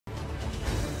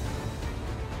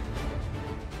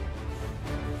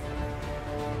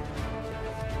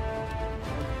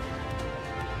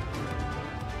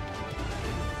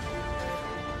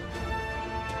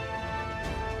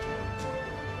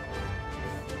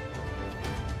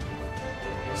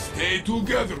Stay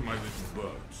together, my little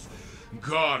birds.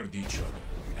 Guard each other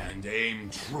and aim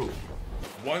true.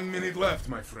 1 minute left,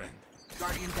 my friend.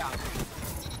 Guardian down.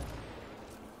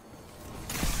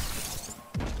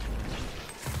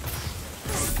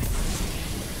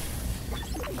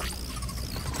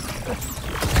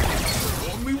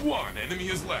 Only one enemy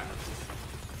is left.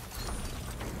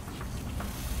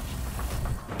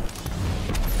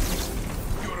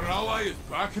 Your ally is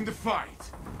back in the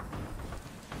fight.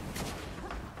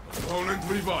 Opponent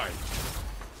revived.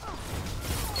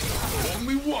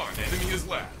 Only one enemy is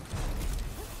left.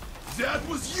 That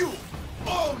was you!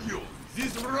 All you!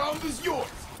 This round is yours!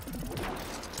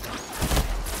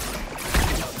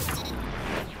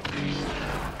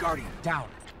 Guardian down.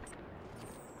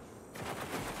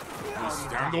 You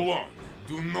stand alone.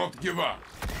 Do not give up.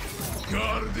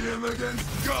 Guardian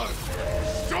against Guardian.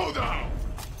 Showdown!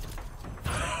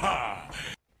 Ha!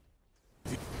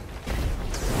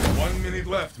 1 minute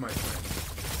left, my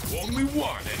friend. Only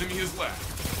one enemy is left.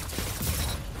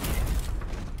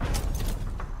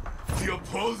 The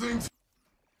opposing...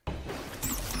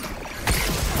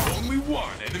 Only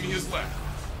one enemy is left.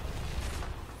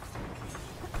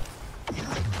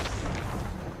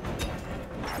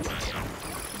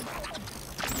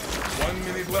 One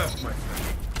minute left, my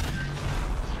friend.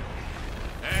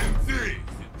 And this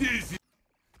is...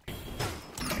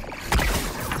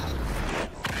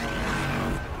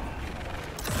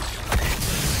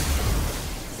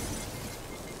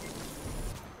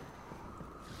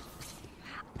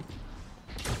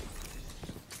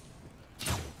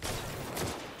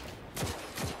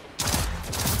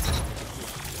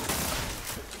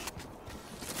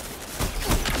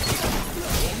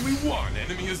 Only one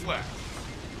enemy is left.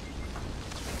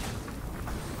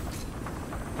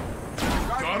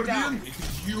 Guardian, it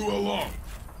is you alone.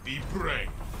 Be brave.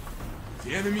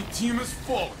 The enemy team has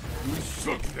fallen. You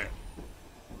shook them.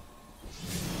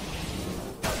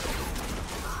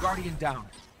 Guardian down.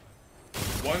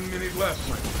 1 minute left,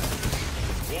 my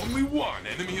friend. Only one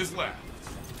enemy is left.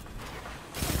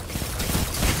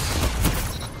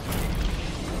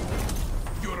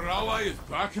 Your ally is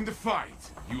back in the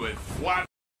fight. You have flat.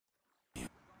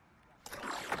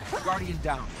 Guardian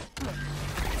down.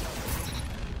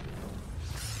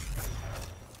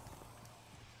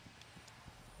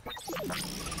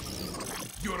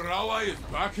 Your ally is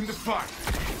back in the fight.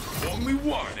 Only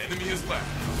one enemy is left.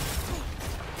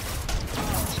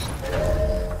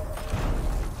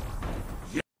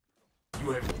 Yes,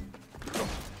 you have...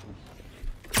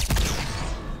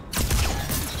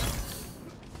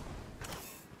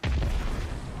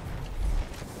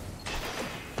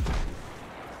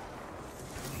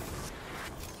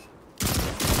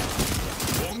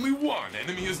 Only one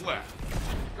enemy is left.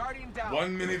 Guardian down.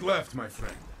 1 minute left, my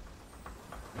friend.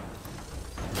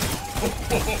 Oh,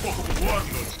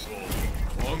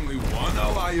 wonderful! Only one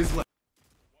ally is left.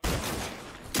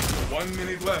 1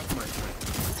 minute left, my friend.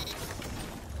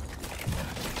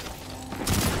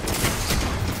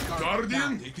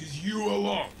 Guardian, it is you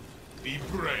alone. Be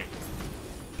brave.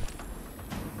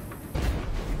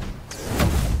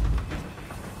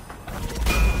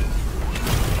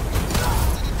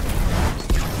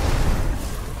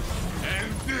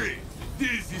 And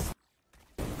this is...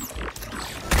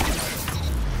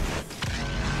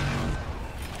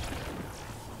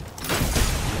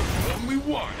 Only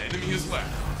one enemy is left.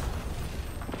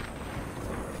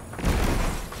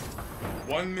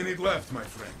 1 minute left, my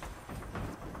friend.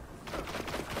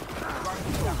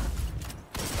 Guardian down.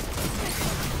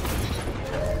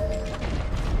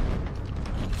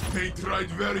 They tried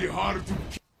very hard to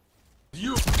kill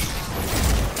you.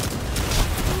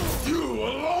 You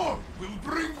alone will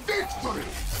bring victory.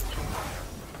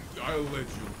 I'll let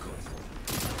you go.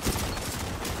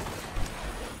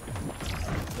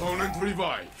 Opponent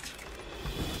revived.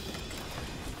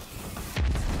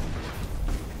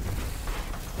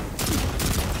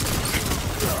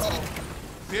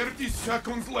 30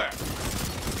 seconds left.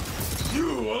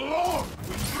 You alone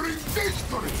will bring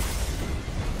victory.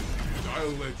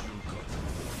 I'll let you go.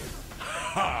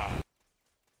 Ha!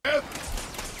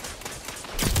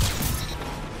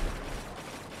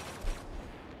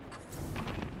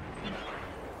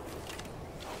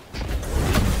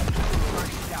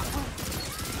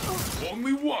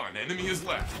 Only one enemy is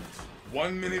left.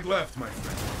 1 minute left, my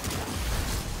friend.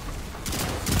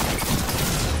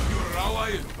 Your ally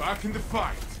is back in the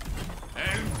fight.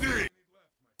 And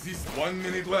this 1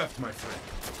 minute left, my friend.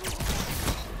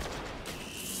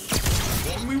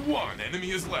 Only one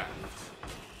enemy is left.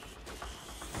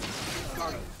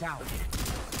 Guardian down.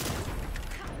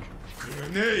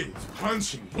 Grenades,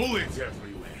 punching, bullets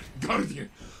everywhere. Guardian,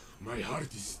 my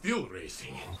heart is still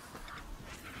racing.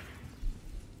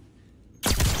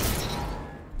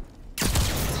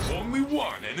 Only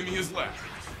one enemy is left.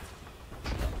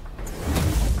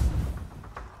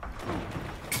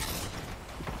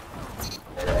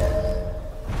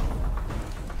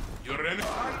 Your enemy.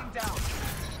 Guardian down.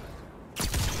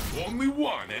 Only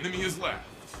one enemy is left.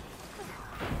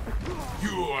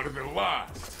 You are the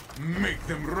last. Make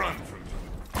them run from you.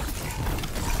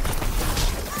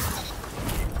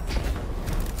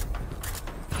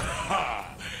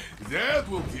 Ha! That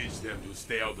will teach them to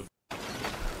stay out of.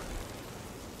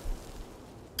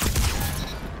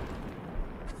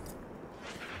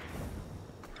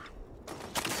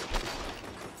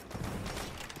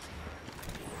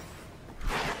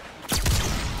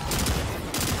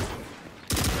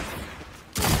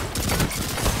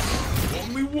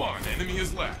 Only one enemy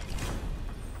is left.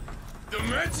 The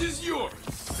match is yours.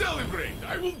 Celebrate.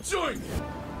 I will join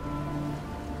you.